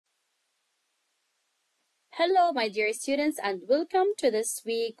Hello, my dear students, and welcome to this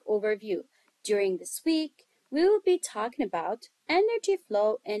week overview. During this week, we will be talking about energy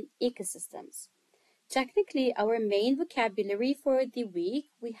flow in ecosystems. Technically, our main vocabulary for the week,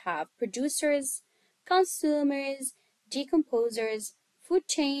 we have producers, consumers, decomposers, food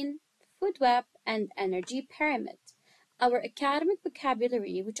chain, food web, and energy pyramid. Our academic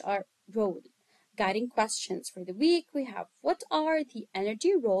vocabulary, which are role. Guiding questions for the week, we have what are the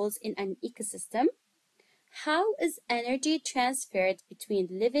energy roles in an ecosystem? How is energy transferred between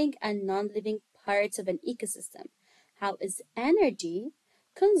living and non-living parts of an ecosystem? How is energy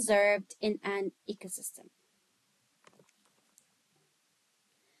conserved in an ecosystem?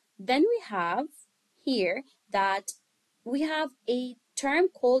 Then we have here that we have a term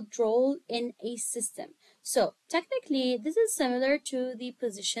called role in a system. So technically, this is similar to the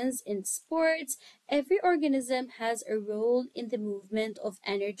positions in sports. Every organism has a role in the movement of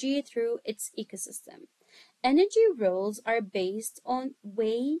energy through its ecosystem. Energy roles are based on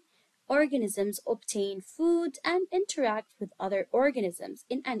way organisms obtain food and interact with other organisms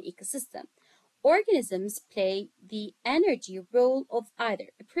in an ecosystem. Organisms play the energy role of either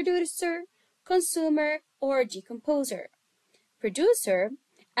a producer, consumer, or decomposer. Producer,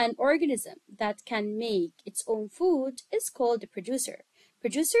 an organism that can make its own food, is called a producer.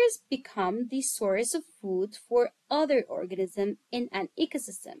 Producers become the source of food for other organisms in an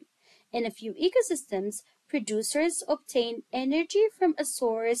ecosystem. In a few ecosystems, producers obtain energy from a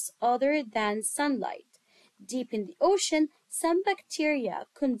source other than sunlight. Deep in the ocean, some bacteria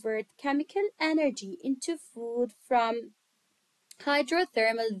convert chemical energy into food from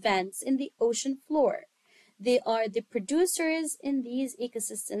hydrothermal vents in the ocean floor. They are the producers in these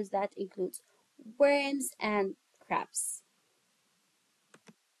ecosystems that includes worms and crabs.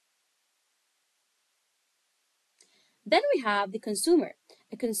 Then we have the consumer.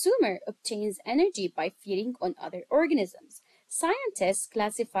 A consumer obtains energy by feeding on other organisms. Scientists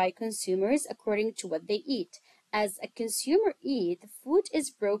classify consumers according to what they eat. As a consumer eats, food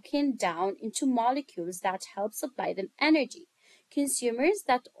is broken down into molecules that help supply them energy. Consumers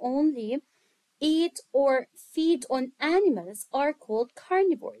that only eat or feed on animals are called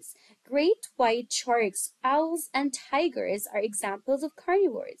carnivores. Great white sharks, owls, and tigers are examples of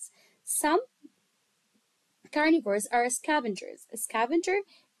carnivores. Some carnivores are scavengers. A scavenger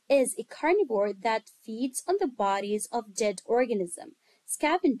is a carnivore that feeds on the bodies of dead organisms.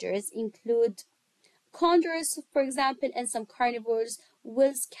 Scavengers include condors, for example, and some carnivores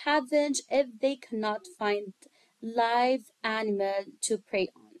will scavenge if they cannot find live animal to prey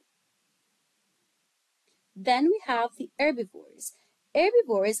on. Then we have the herbivores.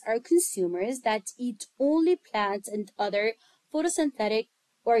 Herbivores are consumers that eat only plants and other photosynthetic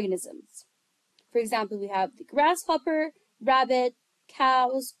organisms. For example, we have the grasshopper, rabbit,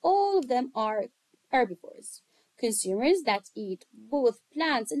 cows, all of them are herbivores. Consumers that eat both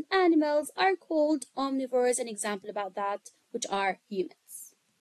plants and animals are called omnivores, an example about that, which are humans.